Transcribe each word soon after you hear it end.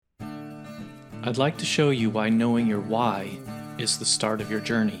I'd like to show you why knowing your why is the start of your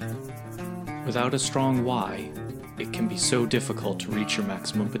journey. Without a strong why, it can be so difficult to reach your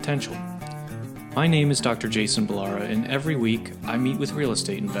maximum potential. My name is Dr. Jason Ballara, and every week I meet with real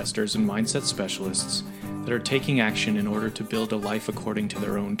estate investors and mindset specialists that are taking action in order to build a life according to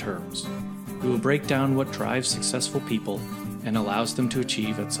their own terms. We will break down what drives successful people and allows them to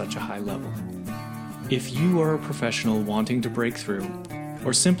achieve at such a high level. If you are a professional wanting to break through,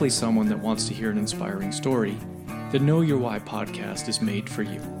 or simply someone that wants to hear an inspiring story, the Know Your Why podcast is made for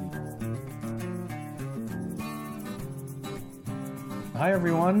you. Hi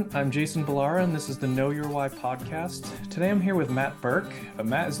everyone, I'm Jason Ballara and this is the Know Your Why podcast. Today I'm here with Matt Burke.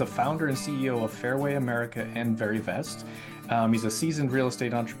 Matt is the founder and CEO of Fairway America and Verivest. He's a seasoned real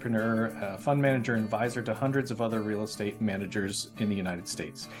estate entrepreneur, fund manager, and advisor to hundreds of other real estate managers in the United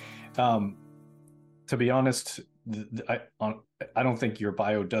States. To be honest, I don't think your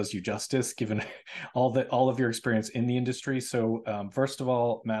bio does you justice, given all of your experience in the industry. So first of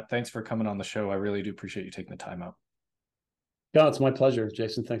all, Matt, thanks for coming on the show. I really do appreciate you taking the time out. Yeah, it's my pleasure,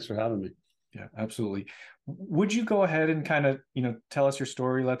 Jason. Thanks for having me. Yeah, absolutely. Would you go ahead and kind of, tell us your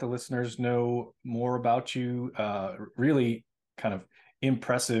story, let the listeners know more about you? Really kind of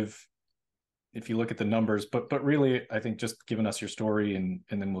impressive if you look at the numbers, but really, I think just giving us your story and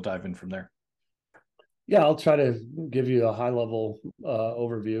then we'll dive in from there. Yeah, I'll try to give you a high-level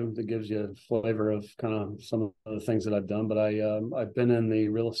overview that gives you a flavor of kind of some of the things that I've done. But I've been in the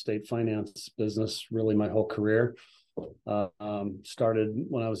real estate finance business really my whole career. Started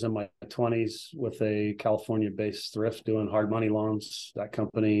when I was in my 20s with a California-based thrift doing hard money loans. That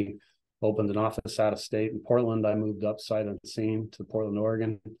company opened an office out of state in Portland. I moved up sight unseen to Portland,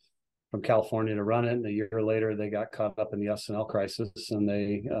 Oregon, from California to run it. And a year later, they got caught up in the S&L crisis and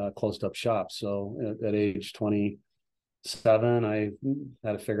they closed up shop. So at age 27, I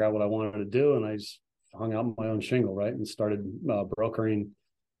had to figure out what I wanted to do. And I just hung out my own shingle, right? And started brokering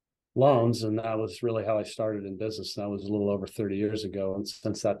loans. And that was really how I started in business. That was a little over 30 years ago. And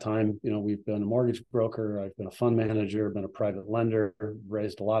since that time, we've been a mortgage broker. I've been a fund manager, been a private lender,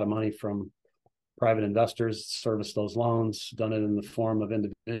 raised a lot of money from private investors, service those loans, done it in the form of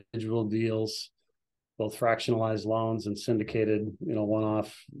individual deals, both fractionalized loans and syndicated,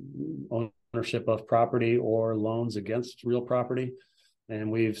 one-off ownership of property or loans against real property.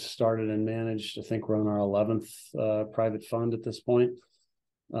 And we've started and managed, I think we're on our 11th private fund at this point.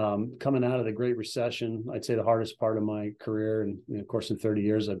 Coming out of the Great Recession, I'd say the hardest part of my career, and of course, in 30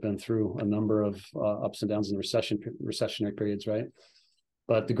 years, I've been through a number of ups and downs in recessionary periods, right?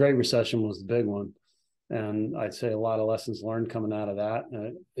 But the Great Recession was the big one. And I'd say a lot of lessons learned coming out of that.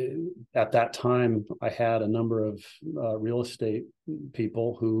 At that time, I had a number of real estate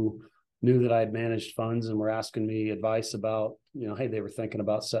people who knew that I had managed funds and were asking me advice about, hey, they were thinking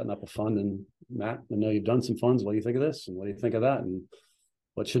about setting up a fund. And Matt, I know you've done some funds. What do you think of this? And what do you think of that? And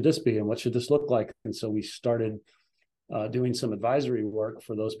what should this be? And what should this look like? And so we started doing some advisory work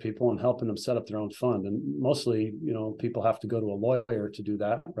for those people and helping them set up their own fund. And mostly, people have to go to a lawyer to do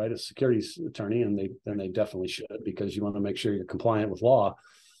that, right? A securities attorney, and they definitely should, because you want to make sure you're compliant with law.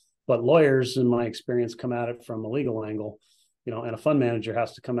 But lawyers, in my experience, come at it from a legal angle, and a fund manager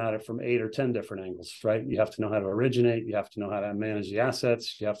has to come at it from 8 or 10 different angles, right? You have to know how to originate, you have to know how to manage the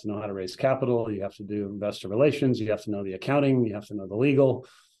assets, you have to know how to raise capital, you have to do investor relations, you have to know the accounting, you have to know the legal,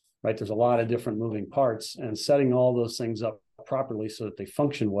 right? There's a lot of different moving parts, and setting all those things up properly so that they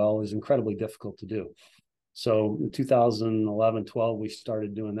function well is incredibly difficult to do. So in 2011, 12, we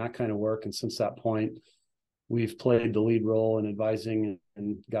started doing that kind of work. And since that point, we've played the lead role in advising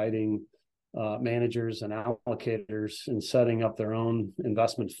and guiding managers and allocators in setting up their own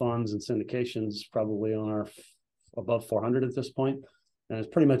investment funds and syndications, probably on our above 400 at this point. And it's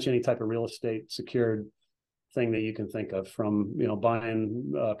pretty much any type of real estate secured thing that you can think of, from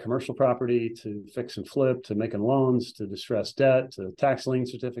buying commercial property to fix and flip to making loans to distressed debt to tax lien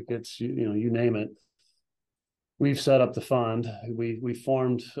certificates, you name it. We've set up the fund. We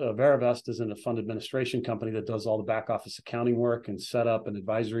formed Verivest as a fund administration company that does all the back office accounting work and set up an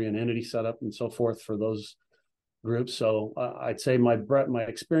advisory and entity setup and so forth for those groups. So I'd say my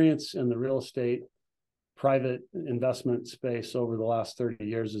experience in the real estate private investment space over the last 30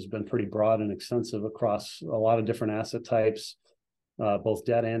 years has been pretty broad and extensive across a lot of different asset types, both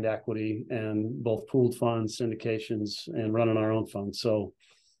debt and equity, and both pooled funds, syndications, and running our own funds. So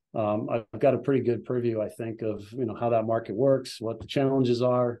I've got a pretty good preview, I think, of how that market works, what the challenges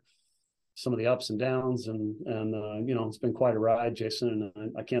are, some of the ups and downs, and it's been quite a ride, Jason.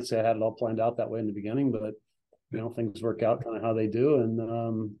 And I can't say I had it all planned out that way in the beginning, but things work out kind of how they do.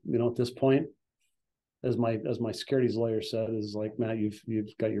 And at this point, as my securities lawyer said, is like, Matt,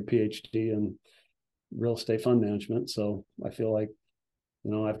 you've got your PhD in real estate fund management, so I feel like,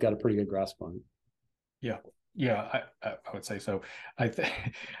 I've got a pretty good grasp on it. Yeah. Yeah, I would say so. I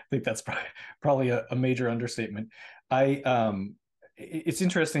think that's probably a major understatement. It's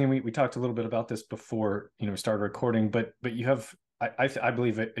interesting. We talked a little bit about this before, we started recording, but you have, I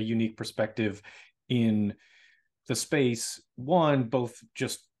believe, a unique perspective in the space. One, both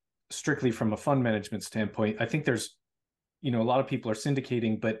just strictly from a fund management standpoint. I think there's, a lot of people are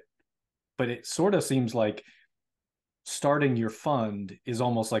syndicating, but it sort of seems like starting your fund is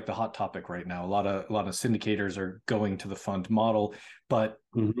almost like the hot topic right now. A lot of syndicators are going to the fund model, but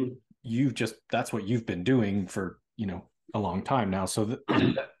Mm-hmm. that's what you've been doing for, a long time now. So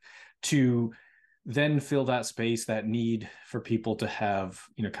to then fill that space, that need for people to have,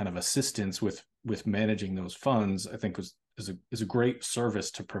 kind of assistance with managing those funds, I think is a great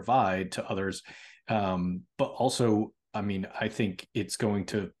service to provide to others. But also, I mean, I think it's going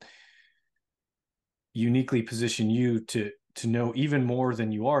to uniquely position you to know even more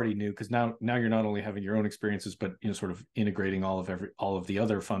than you already knew, because now you're not only having your own experiences, but sort of integrating all of the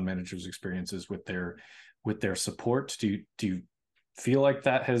other fund managers' experiences with their support. Do you feel like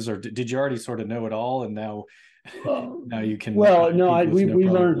that has, or did you already sort of know it all, and now now you can Well, no, compete with we no we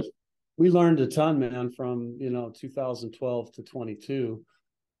problem? learned a ton, man, from 2012 to 22.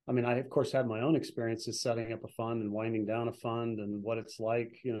 I mean, I of course had my own experiences setting up a fund and winding down a fund, and what it's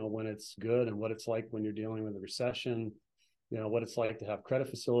like, when it's good, and what it's like when you're dealing with a recession, what it's like to have credit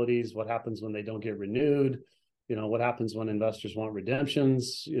facilities, what happens when they don't get renewed, what happens when investors want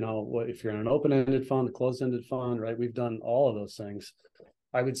redemptions, what if you're in an open-ended fund, a closed-ended fund, right? We've done all of those things.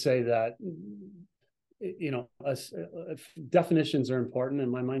 I would say that, definitions are important in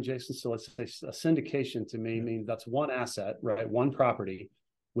my mind, Jason. So let's say a syndication to me means that's one asset, right? One property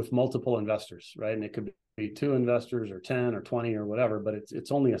with multiple investors, right? And it could be two investors or 10 or 20 or whatever, but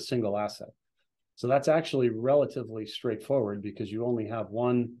it's only a single asset. So that's actually relatively straightforward, because you only have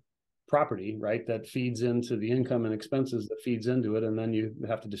one property, right, that feeds into the income and expenses that feeds into it, and then you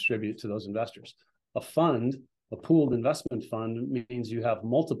have to distribute to those investors. A fund, a pooled investment fund, means you have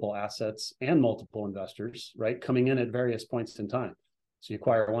multiple assets and multiple investors, right, coming in at various points in time. So you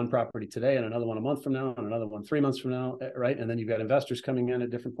acquire one property today and another one a month from now and another one 3 months from now, right? And then you've got investors coming in at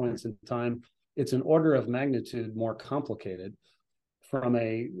different points in time. It's an order of magnitude more complicated from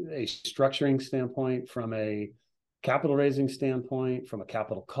a structuring standpoint, from a capital raising standpoint, from a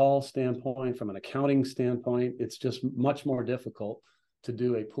capital call standpoint, from an accounting standpoint. It's just much more difficult to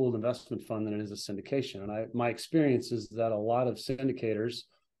do a pooled investment fund than it is a syndication. And my experience is that a lot of syndicators,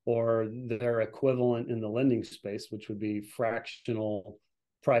 or their equivalent in the lending space, which would be fractional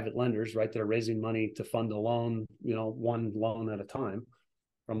private lenders, right, that are raising money to fund a loan, one loan at a time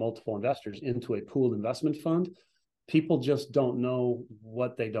from multiple investors into a pooled investment fund, people just don't know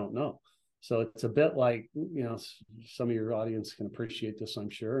what they don't know. So it's a bit like, some of your audience can appreciate this, I'm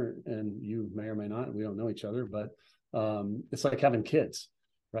sure, and you may or may not. We don't know each other, but it's like having kids,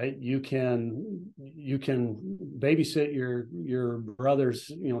 right? You can babysit your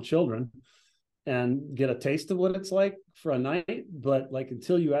brother's children and get a taste of what it's like for a night, but like,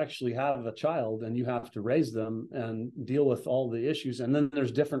 until you actually have a child and you have to raise them and deal with all the issues, and then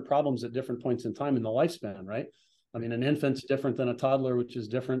there's different problems at different points in time in the lifespan, right? I mean, an infant's different than a toddler, which is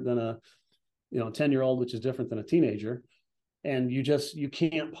different than a 10-year-old, which is different than a teenager. And you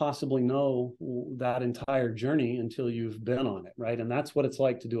can't possibly know that entire journey until you've been on it, right? And that's what it's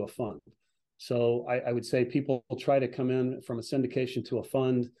like to do a fund. So I would say people try to come in from a syndication to a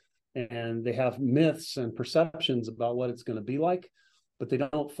fund, and they have myths and perceptions about what it's going to be like, but they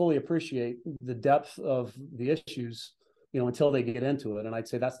don't fully appreciate the depth of the issues, until they get into it. And I'd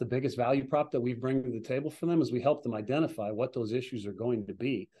say that's the biggest value prop that we bring to the table for them, is we help them identify what those issues are going to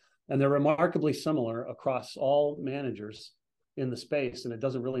be. And they're remarkably similar across all managers in the space. And it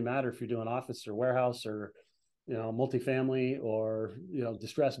doesn't really matter if you're doing office or warehouse or, multifamily or,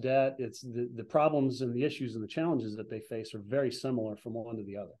 distressed debt. It's the problems and the issues and the challenges that they face are very similar from one to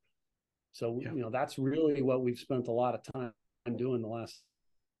the other. So, Yeah. that's really what we've spent a lot of time doing the last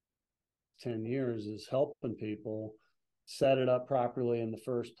 10 years, is helping people set it up properly in the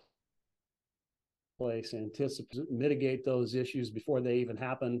first place, anticipate, mitigate those issues before they even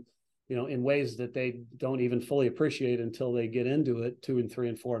happen, in ways that they don't even fully appreciate until they get into it 2 and 3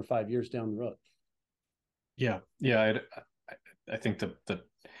 and 4 and 5 years down the road. Yeah. I think the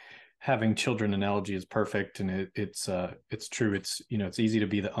having children analogy is perfect, and it's true. It's it's easy to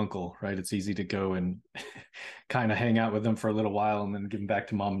be the uncle, right? It's easy to go and kind of hang out with them for a little while and then give them back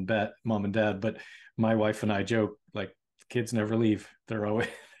to mom and dad. But my wife and I joke, like, kids never leave. They're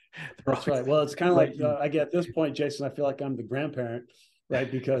That's right. Well, it's kind of like I get at this point, Jason, I feel like I'm the grandparent, right?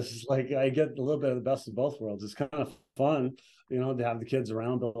 Because like I get a little bit of the best of both worlds. It's kind of fun, to have the kids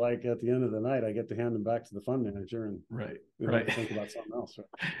around, but like at the end of the night, I get to hand them back to the fund manager and think about something else.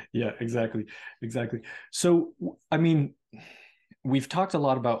 Right? Yeah, exactly. So, I mean, we've talked a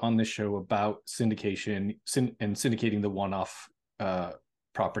lot about on this show about syndication and syndicating the one-off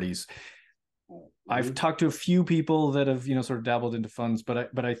properties. I've talked to a few people that have, sort of dabbled into funds, but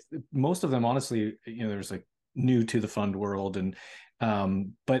I most of them, honestly, there's like new to the fund world. And,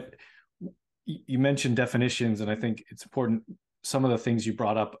 but you mentioned definitions, and I think it's important. Some of the things you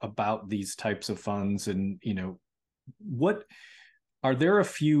brought up about these types of funds, and, what are there a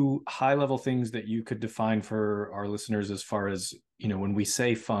few high level things that you could define for our listeners as far as, when we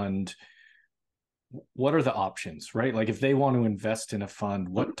say fund, what are the options, right? Like if they want to invest in a fund,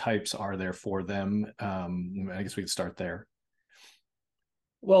 what types are there for them? I guess we could start there.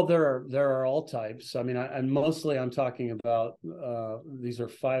 Well, there are all types. I mean, I'm talking about these are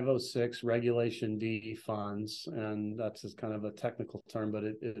 506 Regulation D funds, and that's just kind of a technical term, but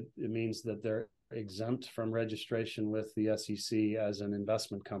it means that they're exempt from registration with the SEC as an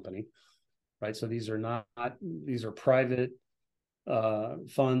investment company, right? So these are private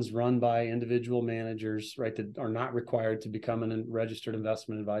funds run by individual managers, right, that are not required to become a registered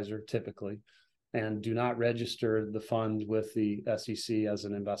investment advisor typically, and do not register the fund with the SEC as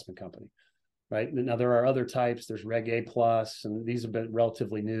an investment company, right? Now there are other types. There's Reg A plus, and these have been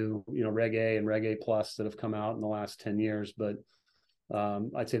relatively new, Reg A and Reg A plus that have come out in the last 10 years, but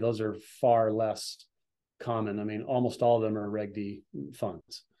I'd say those are far less common. I mean, almost all of them are Reg D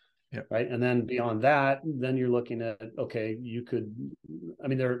funds. Yep. Right. And then beyond that, then you're looking at, okay,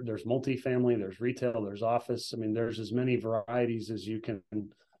 there's multifamily, there's retail, there's office. I mean, there's as many varieties as you can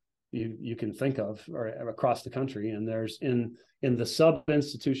think of or across the country. And there's in the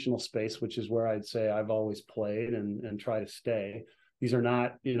sub-institutional space, which is where I'd say I've always played and try to stay. These are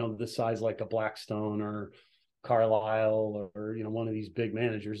not, the size like a Blackstone or Carlyle or, one of these big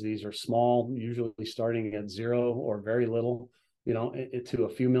managers. These are small, usually starting at zero or very little, to a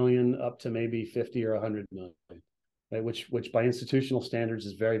few million up to maybe 50 or 100 million, right? Which by institutional standards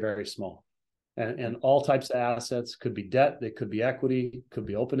is very, very small. And all types of assets could be debt, they could be equity, could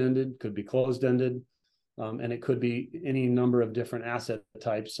be open-ended, could be closed-ended, and it could be any number of different asset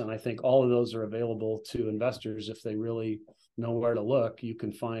types. And I think all of those are available to investors if they really know where to look. You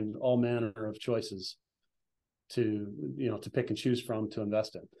can find all manner of choices to pick and choose from to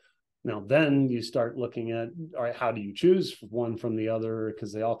invest in. Now, then you start looking at, all right, how do you choose one from the other?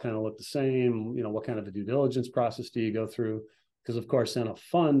 Because they all kind of look the same. What kind of a due diligence process do you go through? Because, of course, in a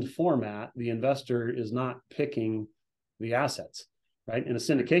fund format, the investor is not picking the assets, right? In a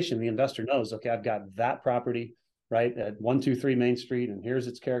syndication, the investor knows, okay, I've got that property, right, at 123 Main Street, and here's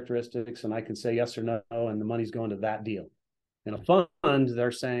its characteristics, and I can say yes or no, and the money's going to that deal. In a fund,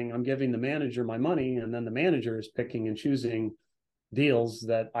 they're saying, I'm giving the manager my money, and then the manager is picking and choosing deals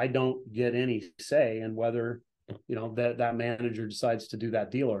that I don't get any say in whether that manager decides to do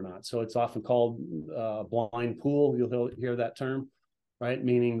that deal or not. So it's often called blind pool. You'll hear that term, right?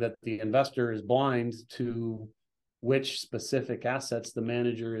 Meaning that the investor is blind to which specific assets the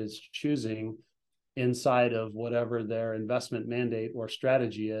manager is choosing inside of whatever their investment mandate or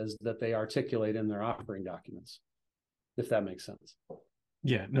strategy is that they articulate in their offering documents, if that makes sense.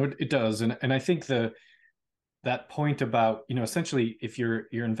 Yeah, no, it does. And I think that point about, essentially, if you're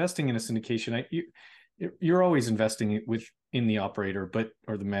investing in a syndication, you're always investing in the operator,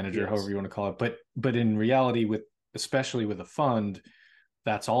 or the manager, yes, however you want to call it. But in reality, especially with a fund,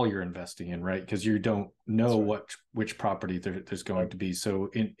 that's all you're investing in, right? Because you don't know which property there's going to be. So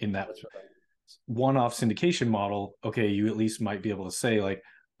in that one-off syndication model, okay, you at least might be able to say like,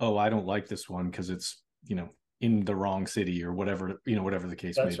 oh, I don't like this one because it's in the wrong city or whatever the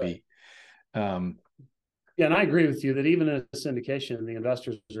case may be. Yeah, and I agree with you that even in a syndication, the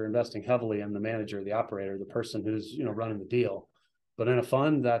investors are investing heavily in the manager, the operator, the person who's running the deal. But in a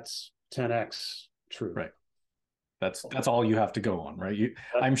fund, that's 10x true. Right. That's all you have to go on, right?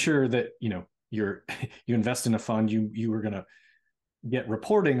 I'm sure that you invest in a fund, you are going to get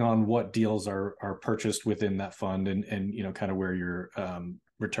reporting on what deals are purchased within that fund, and kind of where your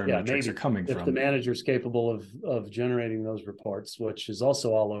return metrics are coming from. If the manager is capable of generating those reports, which is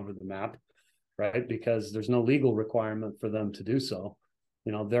also all over the map. Right, because there's no legal requirement for them to do so.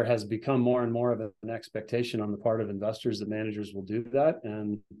 There has become more and more of an expectation on the part of investors that managers will do that,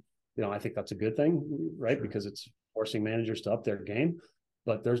 and I think that's a good thing, right? Sure. Because it's forcing managers to up their game.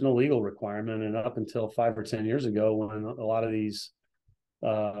 But there's no legal requirement, and up until 5 or 10 years ago, when a lot of these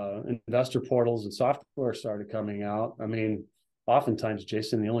investor portals and software started coming out, I mean, oftentimes,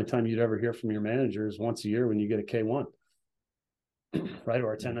 Jason, the only time you'd ever hear from your manager is once a year when you get a K1, right,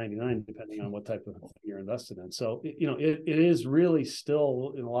 or a 1099, depending on what type of thing you're invested in. So, it is really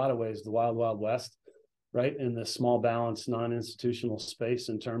still, in a lot of ways, the wild, wild west, right, in the small balance, non-institutional space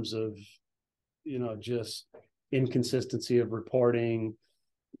in terms of, just inconsistency of reporting,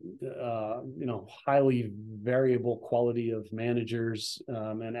 highly variable quality of managers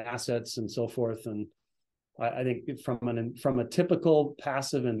and assets and so forth. And I think from a typical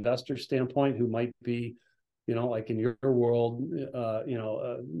passive investor standpoint, who might be, like in your world,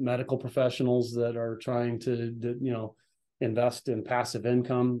 medical professionals that are trying to invest in passive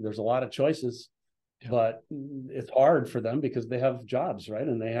income, there's a lot of choices. Yeah. But it's hard for them because they have jobs, right?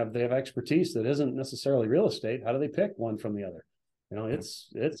 And they have expertise that isn't necessarily real estate. How do they pick one from the other? It's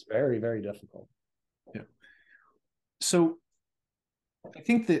very, very difficult. Yeah. So I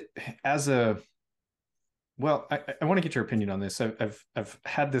think that I want to get your opinion on this. I've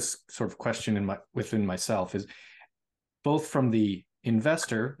had this sort of question within myself, is both from the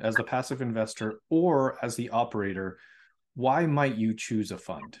investor as the passive investor or as the operator, why might you choose a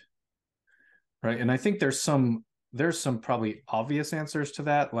fund? Right. And I think there's some probably obvious answers to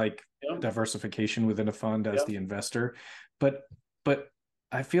that, like diversification within a fund as the investor. But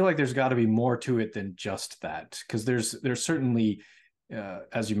I feel like there's got to be more to it than just that, because there's certainly,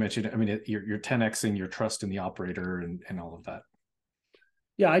 as you mentioned, I mean, you're 10xing your trust in the operator and all of that.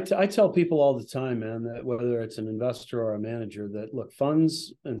 Yeah, I tell people all the time, man, that whether it's an investor or a manager, that look,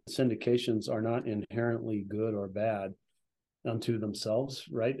 funds and syndications are not inherently good or bad unto themselves,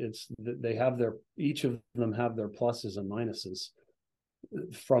 right? Each of them have their pluses and minuses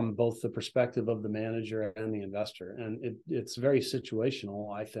from both the perspective of the manager and the investor. And it's very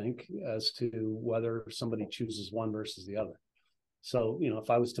situational, I think, as to whether somebody chooses one versus the other. So, if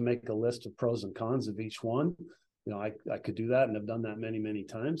I was to make a list of pros and cons of each one, I could do that and have done that many, many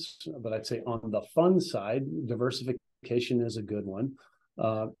times. But I'd say on the fund side, diversification is a good one.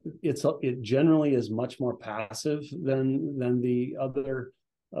 It generally is much more passive than the other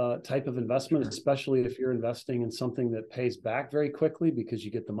type of investment, especially if you're investing in something that pays back very quickly, because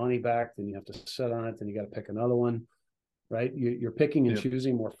you get the money back, then you have to sit on it, then you got to pick another one, right? You're picking and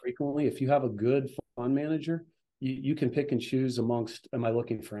choosing more frequently. If you have a good fund manager, you can pick and choose amongst, am I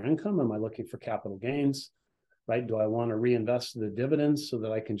looking for income? Am I looking for capital gains, right? Do I want to reinvest the dividends so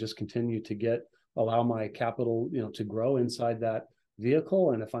that I can just continue to allow my capital, to grow inside that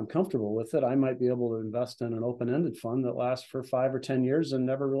vehicle? And if I'm comfortable with it, I might be able to invest in an open-ended fund that lasts for 5 or 10 years and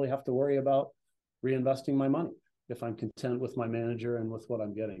never really have to worry about reinvesting my money if I'm content with my manager and with what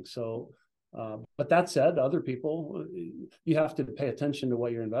I'm getting. So, but that said, other people, you have to pay attention to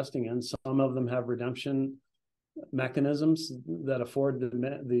what you're investing in. Some of them have redemption mechanisms that afford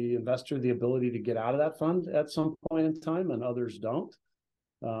the investor the ability to get out of that fund at some point in time, and others don't.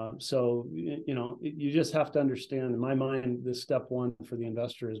 So, you just have to understand, in my mind, the step one for the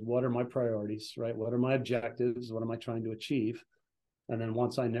investor is, what are my priorities, right? What are my objectives? What am I trying to achieve? And then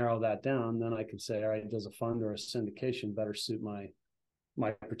once I narrow that down, then I can say, all right, does a fund or a syndication better suit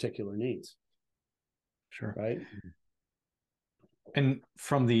my particular needs? Sure. Right. And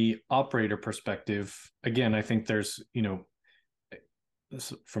from the operator perspective, again, I think there's,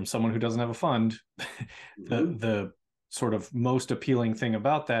 from someone who doesn't have a fund, the sort of most appealing thing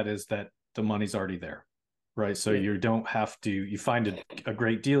about that is that the money's already there, right? So you don't have to, you find a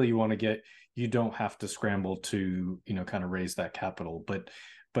great deal you want to get, you don't have to scramble to, kind of raise that capital. But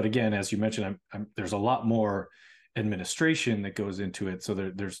again, as you mentioned, there's a lot more administration that goes into it. So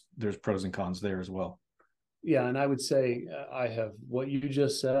there's pros and cons there as well. Yeah. And I would say I have, what you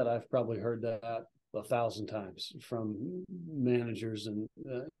just said, I've probably heard that 1,000 times from managers and,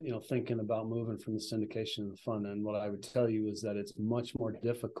 thinking about moving from the syndication to the fund. And what I would tell you is that it's much more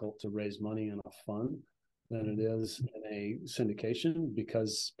difficult to raise money in a fund than it is in a syndication,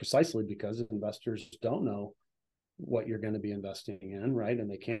 precisely because investors don't know what you're going to be investing in, right? And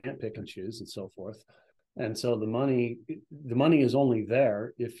they can't pick and choose and so forth. And so the money is only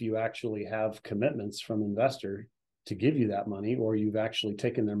there if you actually have commitments from investor to give you that money, or you've actually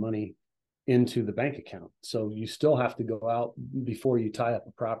taken their money into the bank account. So you still have to go out before you tie up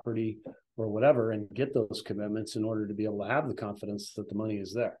a property or whatever and get those commitments in order to be able to have the confidence that the money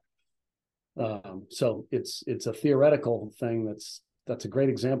is there. So it's a theoretical thing. That's a great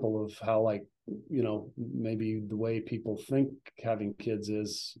example of how, like, maybe the way people think having kids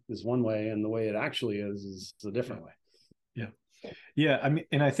is one way, and the way it actually is a different way. Yeah. I mean,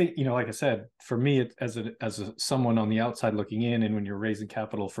 and I think, like I said, for me, as someone on the outside looking in, and when you're raising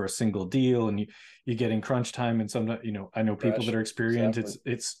capital for a single deal and you get in crunch time, and sometimes, I know people that are experienced,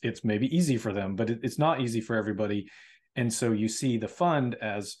 exactly. It's maybe easy for them, but it's not easy for everybody. And so you see the fund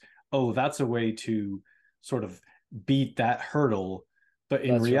as, oh, that's a way to sort of beat that hurdle. But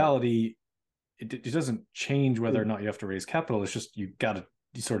in reality, it doesn't change whether or not you have to raise capital. It's just you got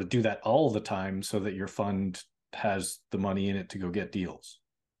to sort of do that all the time so that your fund has the money in it to go get deals.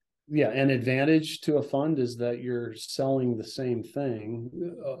 Yeah, an advantage to a fund is that you're selling the same thing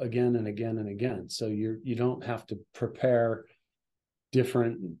again and again and again. So you don't have to prepare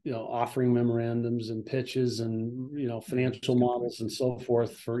different, offering memorandums and pitches and, financial models and so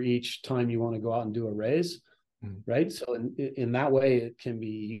forth for each time you want to go out and do a raise. Right. So in that way, it can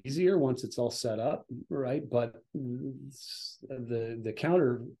be easier once it's all set up. Right. But the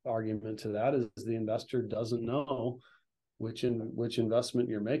counter argument to that is the investor doesn't know which investment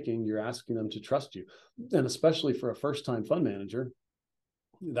you're making. You're asking them to trust you. And especially for a first time fund manager,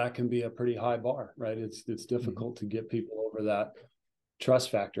 that can be a pretty high bar. Right. It's difficult to get people over that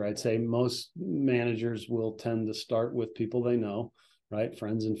trust factor. I'd say most managers will tend to start with people they know, right?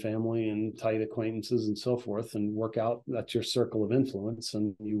 Friends and family and tight acquaintances and so forth, and work out. That's your circle of influence.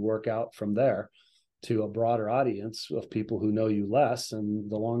 And you work out from there to a broader audience of people who know you less. And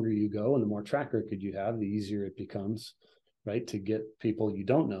the longer you go and the more track record you have, the easier it becomes, right? To get people you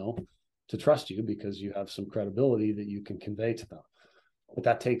don't know to trust you because you have some credibility that you can convey to them. But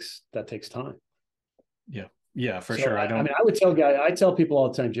that takes time. Yeah, for sure. I tell people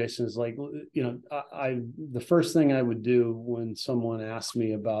all the time, Jason, is like, the first thing I would do when someone asks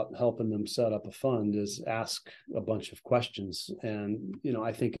me about helping them set up a fund is ask a bunch of questions. And,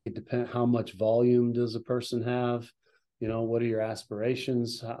 I think it depends, how much volume does a person have? What are your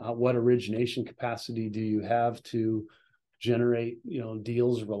aspirations? What origination capacity do you have to generate,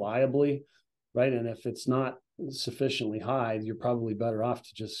 deals reliably? Right. And if it's not sufficiently high, you're probably better off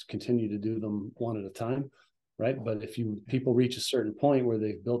to just continue to do them one at a time. Right. But if people reach a certain point where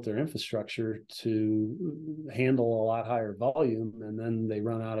they've built their infrastructure to handle a lot higher volume, and then they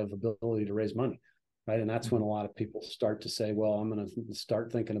run out of ability to raise money. Right. And that's when a lot of people start to say, well, I'm going to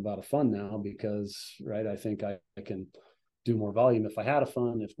start thinking about a fund now because, right, I think I can do more volume if I had a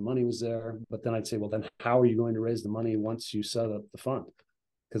fund, if the money was there. But then I'd say, well, then how are you going to raise the money once you set up the fund?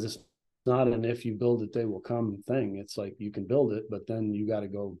 Because it's not an if you build it, they will come thing. It's like you can build it, but then you got to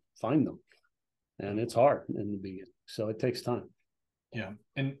go find them. And it's hard in the beginning, so it takes time. Yeah,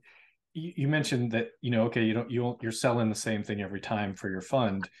 and you mentioned that you're selling the same thing every time for your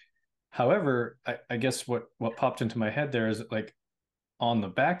fund. However, I guess what popped into my head there is like on the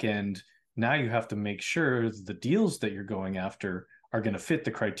back end, now you have to make sure the deals that you're going after are going to fit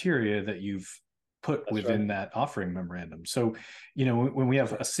the criteria that you've put within that offering memorandum. So, when we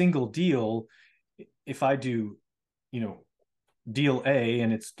have a single deal, if I do, deal A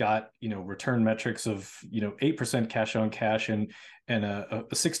and it's got return metrics of 8% cash on cash and a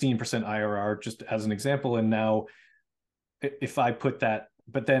 16% IRR, just as an example, and now if I put that,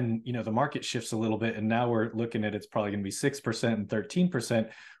 but then the market shifts a little bit and now we're looking at it's probably going to be 6% and 13%.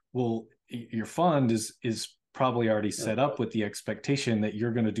 Well, your fund is probably already set up with the expectation that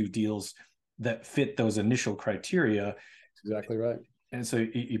you're going to do deals that fit those initial criteria. That's exactly right. And so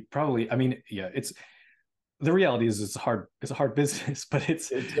you probably, it's the reality is it's a hard business, but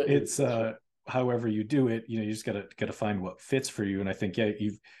it's however you do it, you just gotta find what fits for you. And I think,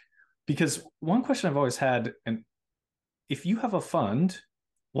 because one question I've always had, and if you have a fund,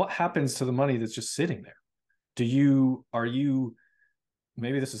 what happens to the money that's just sitting there? Are you,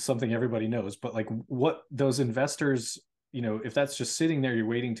 maybe this is something everybody knows, but like what those investors, if that's just sitting there, you're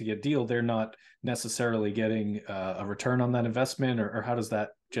waiting to get deal, they're not necessarily getting a return on that investment, or how does that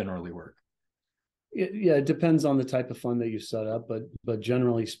generally work? It depends on the type of fund that you set up, but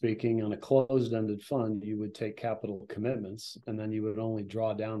generally speaking, on a closed-ended fund, you would take capital commitments, and then you would only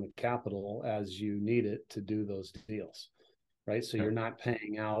draw down the capital as you need it to do those deals, right? So you're not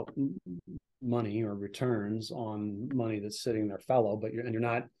paying out money or returns on money that's sitting there fallow, but you're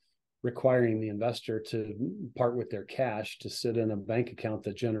not requiring the investor to part with their cash to sit in a bank account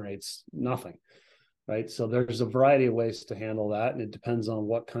that generates nothing. Right. So there's a variety of ways to handle that. And it depends on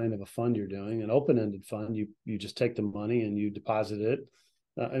what kind of a fund you're doing. An open-ended fund, you just take the money and you deposit it.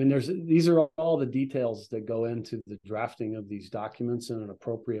 These are all the details that go into the drafting of these documents in an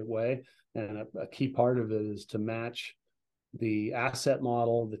appropriate way. And a key part of it is to match the asset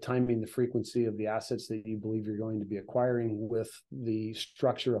model, the timing, the frequency of the assets that you believe you're going to be acquiring with the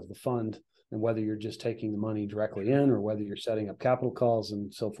structure of the fund, and whether you're just taking the money directly in or whether you're setting up capital calls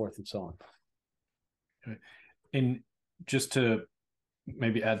and so forth and so on. And just to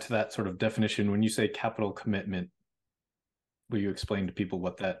maybe add to that sort of definition, when you say capital commitment, will you explain to people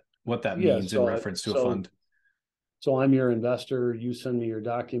what that means in reference to a fund? So I'm your investor. You send me your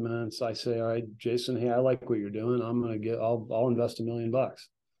documents. I say, all right, Jason, hey, I like what you're doing. I'll invest $1 million.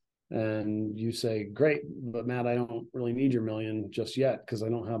 And you say, great, but Matt, I don't really need your million just yet because I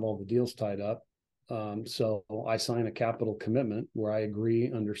don't have all the deals tied up. So I sign a capital commitment where I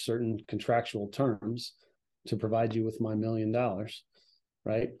agree under certain contractual terms to provide you with my $1 million,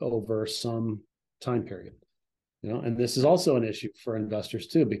 right, over some time period. And this is also an issue for investors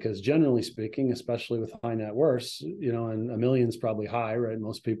too, because generally speaking, especially with high net worths, and $1 million is probably high, right?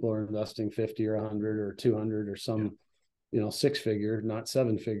 Most people are investing 50 or 100 or 200 or some, 6-figure, not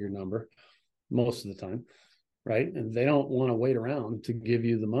 7-figure number most of the time, right? And they don't want to wait around to give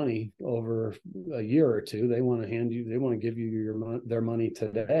you the money over a year or two. They want to give you their money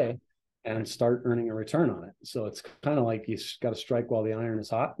today and start earning a return on it. So it's kind of like you got to strike while the iron is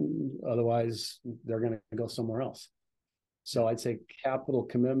hot. Otherwise, they're going to go somewhere else. So I'd say capital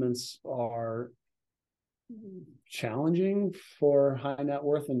commitments are challenging for high net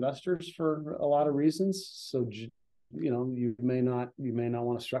worth investors for a lot of reasons. So, you may not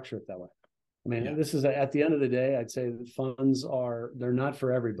want to structure it that way. I mean, This is at the end of the day, I'd say that funds they're not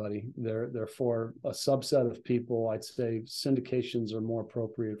for everybody. They're for a subset of people. I'd say syndications are more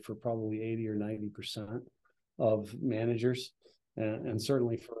appropriate for probably 80 or 90% of managers and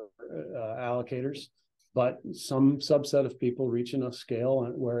certainly for allocators. But some subset of people reach enough scale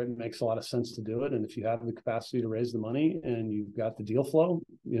where it makes a lot of sense to do it. And if you have the capacity to raise the money and you've got the deal flow,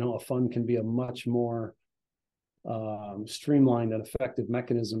 a fund can be a much more streamlined and effective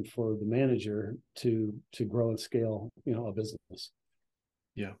mechanism for the manager to grow and scale a business.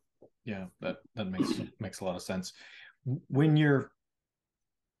 That makes a lot of sense.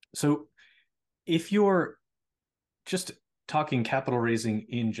 If you're just talking capital raising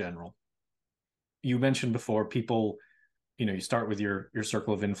in general, you mentioned before people, you start with your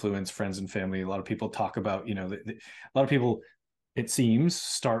circle of influence, friends and family. A lot of people talk about, a lot of people, it seems,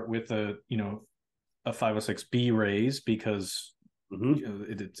 start with a 506B raise because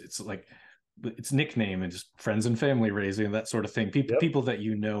it's like its nickname and just friends and family raising, that sort of thing. People that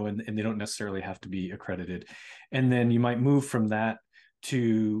and they don't necessarily have to be accredited. And then you might move from that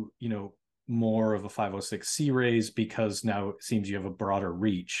to more of a 506C raise because now it seems you have a broader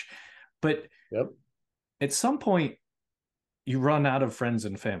reach. But at some point you run out of friends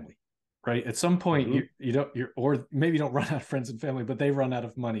and family. Right. At some point, or maybe you don't run out of friends and family, but they run out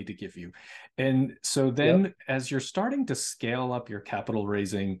of money to give you. And so then as you're starting to scale up your capital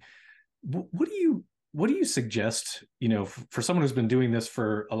raising, what do you suggest, for someone who's been doing this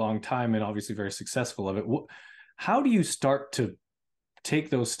for a long time and obviously very successful of it? How do you start to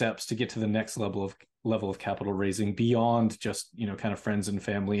take those steps to get to the next level of capital raising beyond just, kind of friends and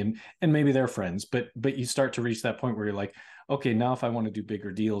family and maybe they're friends, but you start to reach that point where you're like, okay, now if I want to do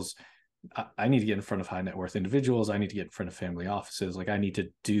bigger deals, I need to get in front of high net worth individuals. I need to get in front of family offices. Like I need to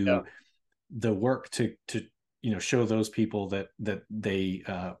do the work to show those people that they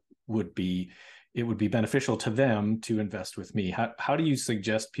it would be beneficial to them to invest with me. How do you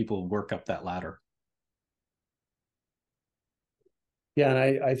suggest people work up that ladder? Yeah,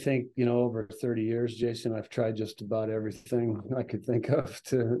 and I think, over 30 years, Jason, I've tried just about everything I could think of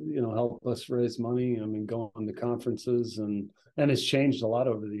to, help us raise money. I mean, going to conferences and it's changed a lot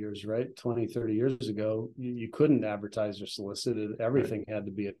over the years, right? 20, 30 years ago, you couldn't advertise or solicit it. Everything had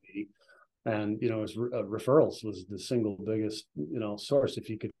to be a fee. And, it was referrals was the single biggest, source. If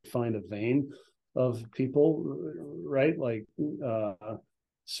you could find a vein of people, right? Like,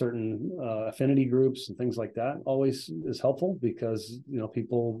 certain affinity groups and things like that always is helpful because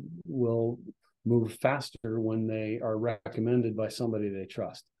people will move faster when they are recommended by somebody they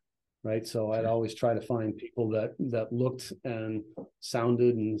trust, right? So I'd always try to find people that looked and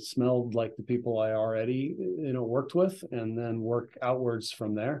sounded and smelled like the people I already worked with, and then work outwards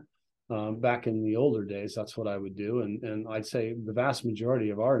from there. Back in the older days, that's what I would do, and I'd say the vast majority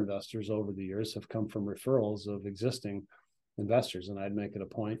of our investors over the years have come from referrals of existing investors, and I'd make it a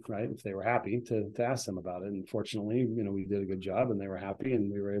point, right, if they were happy, to ask them about it. And fortunately, we did a good job and they were happy, and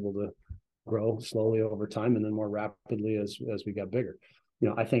we were able to grow slowly over time and then more rapidly as we got bigger.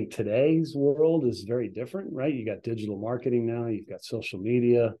 I think today's world is very different, right? You got digital marketing now, you've got social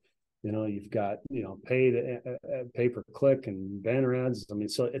media, you've got paid pay-per-click and banner ads. I mean,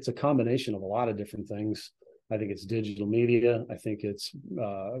 so it's a combination of a lot of different things. I think it's digital media. I think it's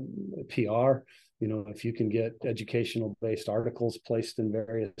PR. If you can get educational based articles placed in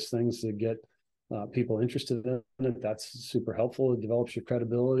various things to get people interested in it, that's super helpful. It develops your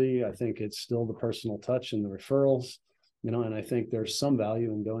credibility. I think it's still the personal touch and the referrals, and I think there's some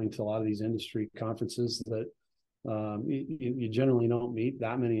value in going to a lot of these industry conferences that You generally don't meet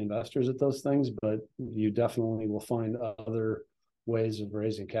that many investors at those things, but you definitely will find other ways of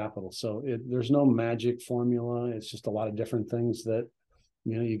raising capital. So there's no magic formula. It's just a lot of different things that,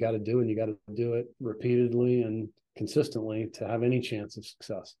 you got to do, and you got to do it repeatedly and consistently to have any chance of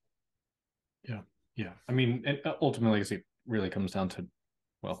success. Yeah. Yeah. I mean, and ultimately, it really comes down to,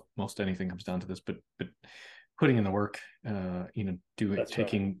 well, most anything comes down to this, but putting in the work,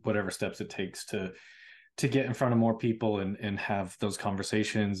 taking whatever steps it takes to get in front of more people and have those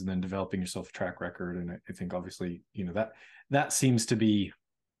conversations, and then developing yourself a track record. And I think obviously, that seems to be,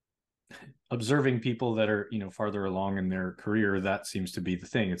 observing people that are, farther along in their career, that seems to be the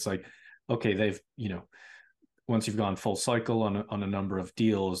thing. It's like, okay, they've, once you've gone full cycle on a number of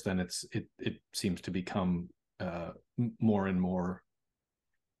deals, then it seems to become more and more,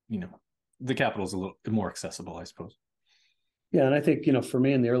 the capital is a little more accessible, I suppose. Yeah. And I think, for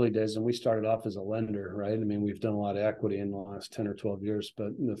me in the early days, and we started off as a lender, right? I mean, we've done a lot of equity in the last 10 or 12 years, but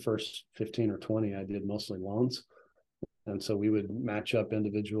in the first 15 or 20, I did mostly loans. And so we would match up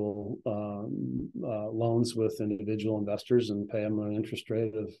individual loans with individual investors and pay them an interest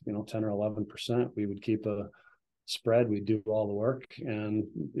rate of 10 or 11%. We would keep a spread. We'd do all the work, and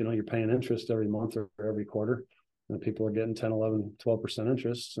you're paying interest every month or every quarter, and people are getting 10, 11, 12%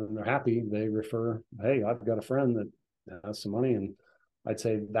 interest, and they're happy. They refer, hey, I've got a friend that has some money. And I'd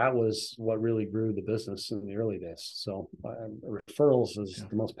say that was what really grew the business in the early days. So referrals is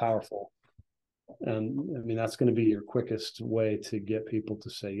the most powerful. And I mean, that's going to be your quickest way to get people to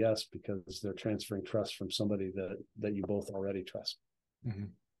say yes, because they're transferring trust from somebody that you both already trust. Mm-hmm.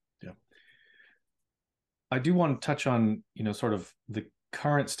 Yeah. I do want to touch on, sort of the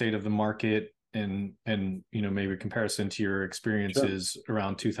current state of the market and maybe comparison to your experiences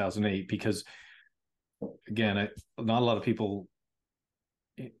around 2008, because again, not a lot of people,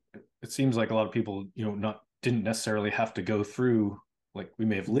 it seems like a lot of people, didn't necessarily have to go through, like we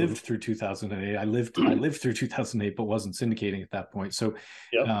may have lived through 2008. I lived through 2008, but wasn't syndicating at that point. So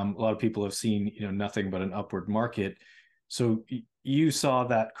a lot of people have seen, nothing but an upward market. So you saw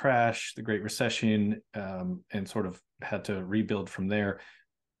that crash, the Great Recession, and sort of had to rebuild from there.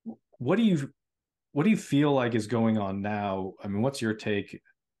 What do you feel like is going on now? I mean, what's your take?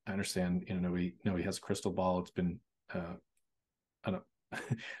 I understand, nobody has a crystal ball. It's been, I don't,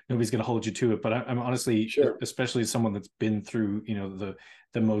 nobody's going to hold you to it, but I'm honestly, especially as someone that's been through,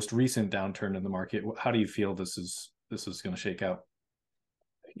 the most recent downturn in the market, how do you feel this is going to shake out?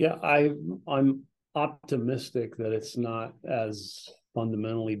 Yeah, I'm optimistic that it's not as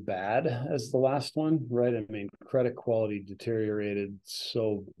fundamentally bad as the last one, right? I mean, credit quality deteriorated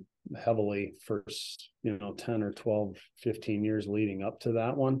so heavily for 10 or 12, 15 years leading up to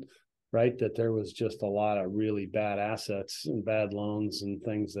that one, right? That there was just a lot of really bad assets and bad loans and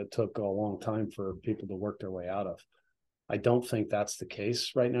things that took a long time for people to work their way out of. I don't think that's the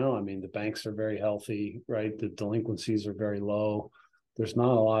case right now. I mean, the banks are very healthy, right? The delinquencies are very low. There's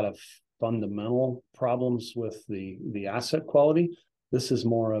not a lot of fundamental problems with the asset quality. This is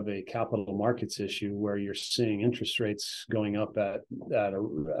more of a capital markets issue where you're seeing interest rates going up at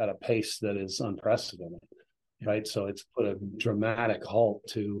a pace that is unprecedented, right? So it's put a dramatic halt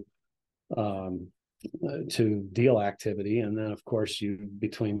to deal activity. And then of course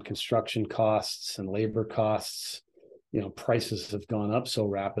between construction costs and labor costs, prices have gone up so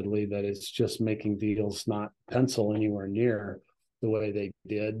rapidly that it's just making deals not pencil anywhere near the way they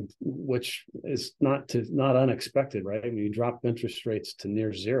did, which is not unexpected, right? I mean, you drop interest rates to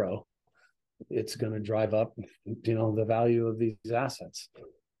near zero, it's going to drive up, the value of these assets.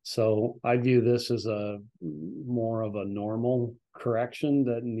 So I view this as a more of a normal correction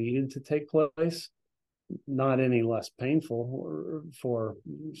that needed to take place, not any less painful for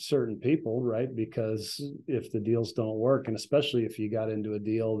certain people, right? Because if the deals don't work, and especially if you got into a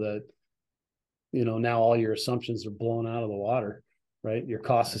deal that, now all your assumptions are blown out of the water, right? Your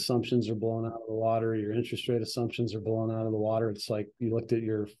cost assumptions are blown out of the water. Your interest rate assumptions are blown out of the water. It's like you looked at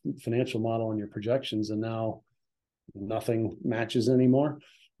your financial model and your projections, and now nothing matches anymore,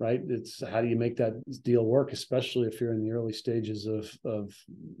 right? It's how do you make that deal work, especially if you're in the early stages of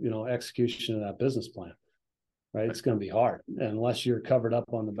execution of that business plan, right? It's going to be hard unless you're covered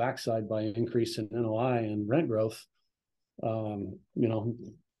up on the backside by an increase in NOI and rent growth.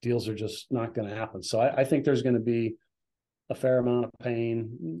 Deals are just not going to happen. So I think there's going to be a fair amount of pain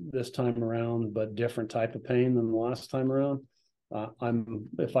this time around, but different type of pain than the last time around.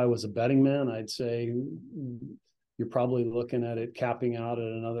 If I was a betting man, I'd say you're probably looking at it capping out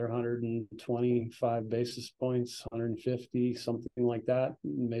at another 125 basis points, 150, something like that.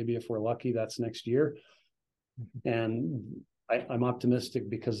 Maybe if we're lucky, that's next year. And I'm optimistic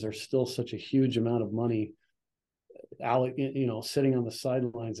because there's still such a huge amount of money sitting on the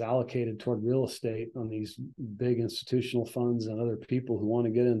sidelines allocated toward real estate on these big institutional funds and other people who want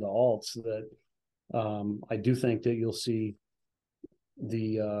to get into alts, that I do think that you'll see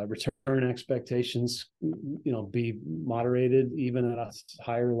the return expectations, be moderated even at a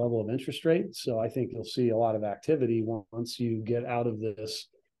higher level of interest rate. So I think you'll see a lot of activity once you get out of this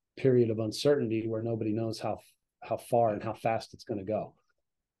period of uncertainty where nobody knows how far and how fast it's going to go.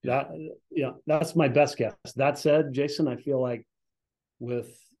 That's my best guess. That said, Jason, I feel like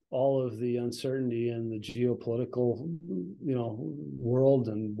with all of the uncertainty in the geopolitical, world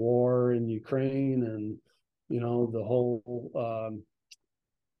and war in Ukraine and, the whole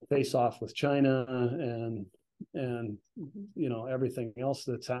face-off with China and everything else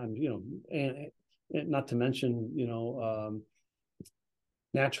that's happened, and not to mention,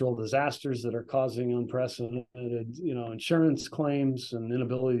 natural disasters that are causing unprecedented, insurance claims and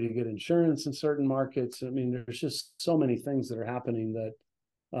inability to get insurance in certain markets. I mean, there's just so many things that are happening that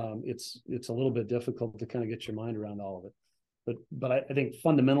it's a little bit difficult to kind of get your mind around all of it. But I think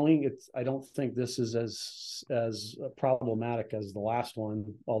fundamentally, I don't think this is as problematic as the last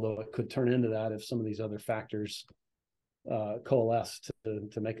one, although it could turn into that if some of these other factors coalesce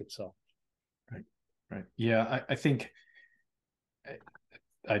to make it so. Right. Yeah, I think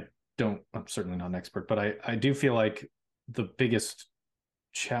I'm certainly not an expert, but I do feel like the biggest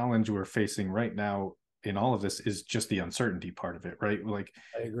challenge we're facing right now in all of this is just the uncertainty part of it, right? Like,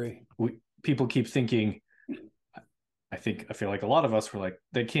 I agree. People keep thinking, I feel like a lot of us were like,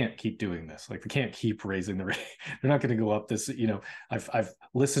 they can't keep doing this. Like, they can't keep raising the rate. They're not going to go up this, I've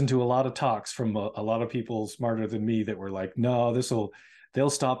listened to a lot of talks from a lot of people smarter than me that were like, no, they'll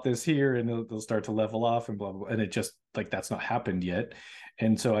stop this here and they'll start to level off and blah, blah, blah. And it just like, that's not happened yet.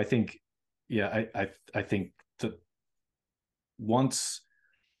 And so I think, I think that once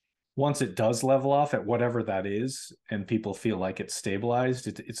it does level off at whatever that is, and people feel like it's stabilized,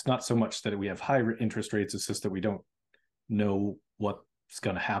 it's not so much that we have high interest rates, it's just that we don't know what's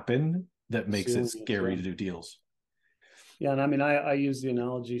going to happen that makes it scary to do deals. Yeah. And I mean, I use the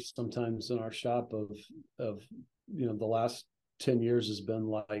analogy sometimes in our shop of the last 10 years has been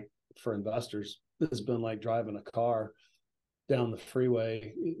like, for investors, it's been like driving a car down the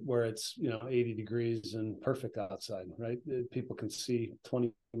freeway where it's 80 degrees and perfect outside, right? People can see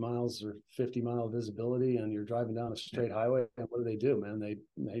 20 miles or 50-mile visibility, and you're driving down a straight highway, and what do, man?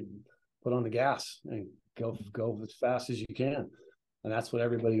 They put on the gas and go as fast as you can. And that's what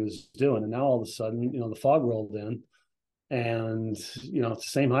everybody was doing. And now all of a sudden, the fog rolled in, and it's the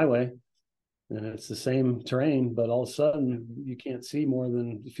same highway and it's the same terrain, but all of a sudden you can't see more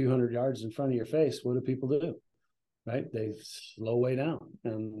than a few hundred yards in front of your face. What do people do? Right? They slow way down.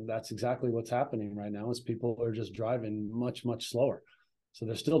 And that's exactly what's happening right now, is people are just driving much, much slower. So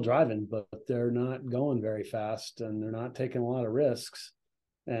they're still driving, but they're not going very fast, and they're not taking a lot of risks.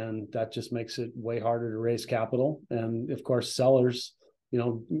 And that just makes it way harder to raise capital. And of course, sellers,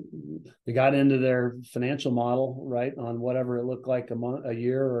 they got into their financial model, right, on whatever it looked like a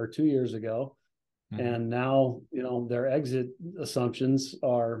year or 2 years ago. Mm-hmm. And now, their exit assumptions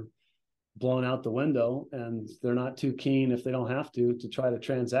are blown out the window, and they're not too keen, if they don't have to try to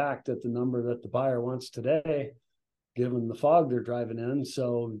transact at the number that the buyer wants today, given the fog they're driving in.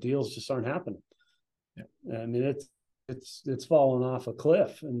 So deals just aren't happening. Yeah. I mean, it's fallen off a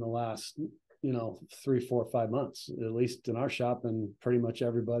cliff in the last 3, 4, 5 months, at least in our shop, and pretty much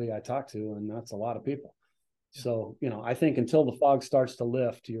everybody I talk to, and that's a lot of people. Yeah. So I think until the fog starts to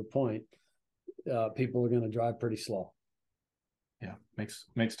lift, to your point, people are going to drive pretty slow. Yeah,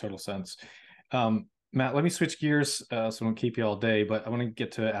 makes total sense. Matt, let me switch gears so I don't keep you all day, but I want to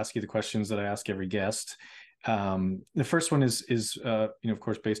get to ask you the questions that I ask every guest. The first one is of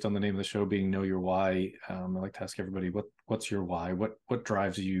course, based on the name of the show being Know Your Why. I like to ask everybody, what's your why? What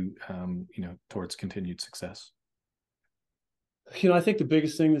drives you, towards continued success? I think the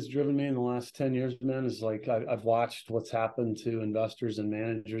biggest thing that's driven me in the last 10 years, man, is like I've watched what's happened to investors and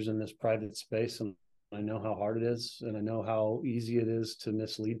managers in this private space, and I know how hard it is, and I know how easy it is to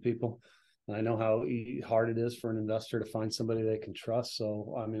mislead people. And I know how hard it is for an investor to find somebody they can trust.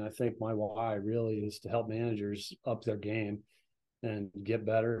 So, I mean, I think my why really is to help managers up their game and get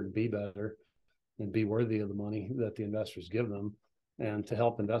better and be worthy of the money that the investors give them, and to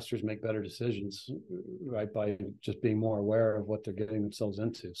help investors make better decisions, right, by just being more aware of what they're getting themselves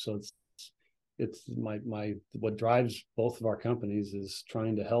into. So it's my what drives both of our companies is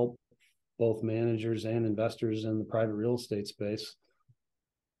trying to help both managers and investors in the private real estate space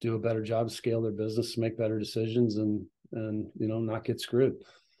do a better job, scale their business, make better decisions, and not get screwed.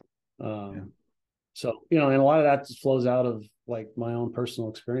 So and a lot of that just flows out of like my own personal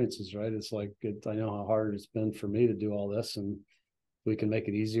experiences, right? It's like, I know how hard it's been for me to do all this, and we can make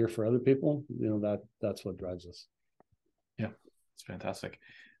it easier for other people. That's what drives us. Yeah, it's fantastic.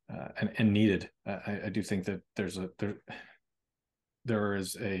 And needed. I do think that there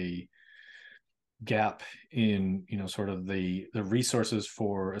is a gap in sort of the resources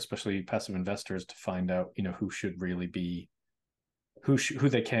for especially passive investors to find out who should really be who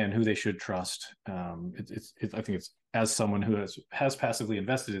they should trust. I think it's, as someone who has passively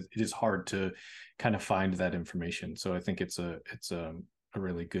invested, it is hard to kind of find that information. So I think it's a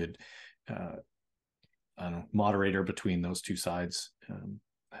really good I don't know, moderator between those two sides,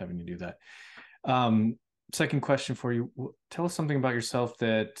 having to do that. Second question for you. Tell us something about yourself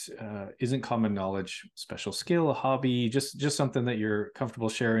that isn't common knowledge, special skill, a hobby, just something that you're comfortable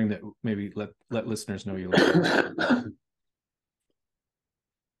sharing that maybe let listeners know you like.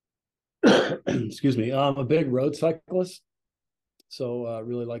 Excuse me. I'm a big road cyclist. So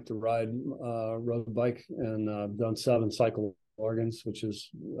really like to ride road bike, and I've done 7 cycle Oregons, which is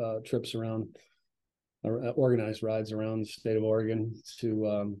trips around, organized rides around the state of Oregon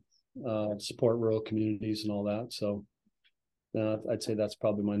to support rural communities and all that. So I'd say that's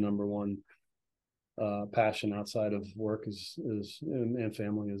probably my number one passion outside of work is and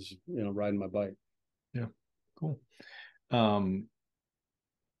family is riding my bike. Yeah, cool.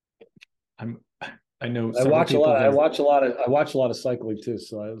 I know I watch a lot of cycling too.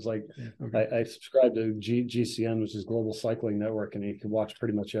 So I was like, I subscribe to GCN, which is Global Cycling Network, and you can watch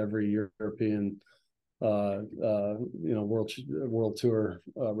pretty much every European world tour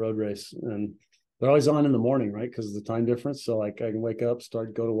road race, and they're always on in the morning, right? Because of the time difference. So like I can wake up,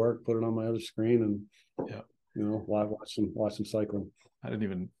 go to work, put it on my other screen, and watch some cycling. I didn't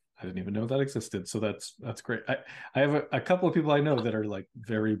even know that existed. So that's great. I have a couple of people I know that are like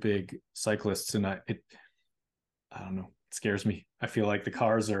very big cyclists, and I don't know, it scares me. I feel like the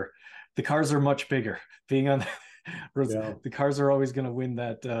cars are much bigger. Being on roads, the cars are always going to win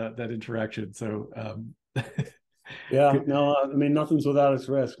that interaction. So yeah, no, I mean, nothing's without its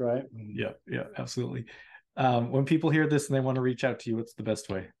risk, right? Yeah, absolutely. When people hear this and they want to reach out to you, what's the best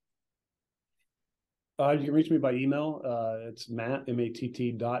way? You can reach me by email. It's Matt,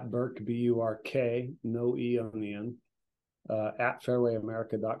 MATT.Burke, BURK, no E on the end, at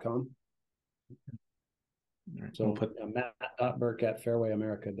fairwayamerica.com. Right, so Matt.Burke at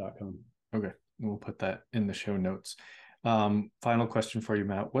fairwayamerica.com. Okay, we'll put that in the show notes. Final question for you,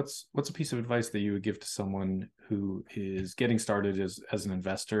 Matt. What's a piece of advice that you would give to someone who is getting started as an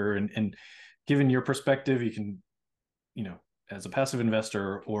investor, and given your perspective, you can, as a passive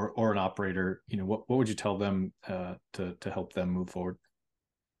investor or an operator, what would you tell them to help them move forward?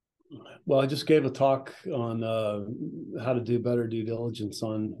 Well, I just gave a talk on how to do better due diligence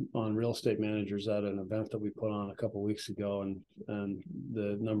on real estate managers at an event that we put on a couple of weeks ago, and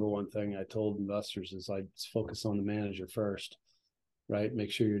the number one thing I told investors is I'd focus on the manager first, right?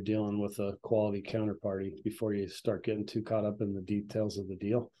 Make sure you're dealing with a quality counterparty before you start getting too caught up in the details of the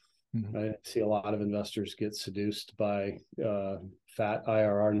deal. Mm-hmm. I see a lot of investors get seduced by fat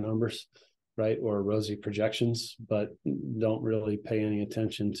IRR numbers, right, or rosy projections, but don't really pay any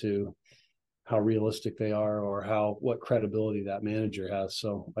attention to how realistic they are or what credibility that manager has.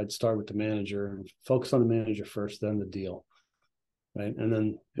 So I'd start with the manager and focus on the manager first, then the deal, right? And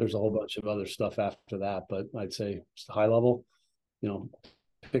then there's a whole bunch of other stuff after that, but I'd say it's high level,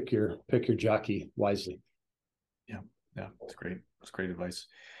 pick your jockey wisely. Yeah, that's great. That's great advice.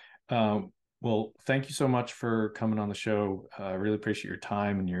 Well, thank you so much for coming on the show. I really appreciate your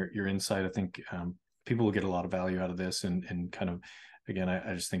time and your insight. I think people will get a lot of value out of this, and kind of, again,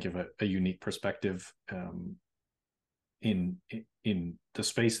 I just think of a unique perspective in the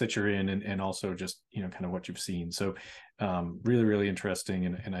space that you're in, and also just kind of what you've seen. So really, really interesting,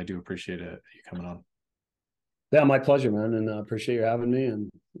 and I do appreciate you coming on. Yeah, my pleasure, man, and I appreciate you having me.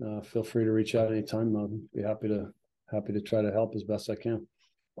 And feel free to reach out anytime. I'll be happy to try to help as best I can.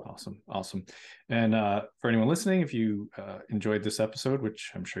 Awesome. And for anyone listening, if you enjoyed this episode,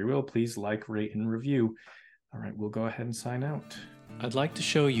 which I'm sure you will, please like, rate, and review. All right, we'll go ahead and sign out. I'd like to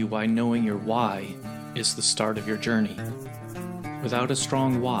show you why knowing your why is the start of your journey. Without a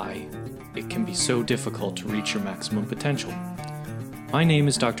strong why, it can be so difficult to reach your maximum potential. My name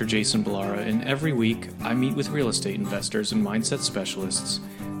is Dr. Jason Ballara, and every week I meet with real estate investors and mindset specialists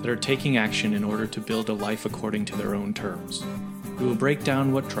that are taking action in order to build a life according to their own terms. We will break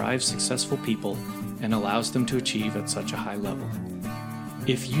down what drives successful people and allows them to achieve at such a high level.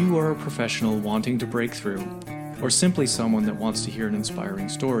 If you are a professional wanting to break through, or simply someone that wants to hear an inspiring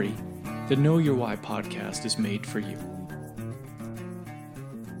story, the Know Your Why podcast is made for you.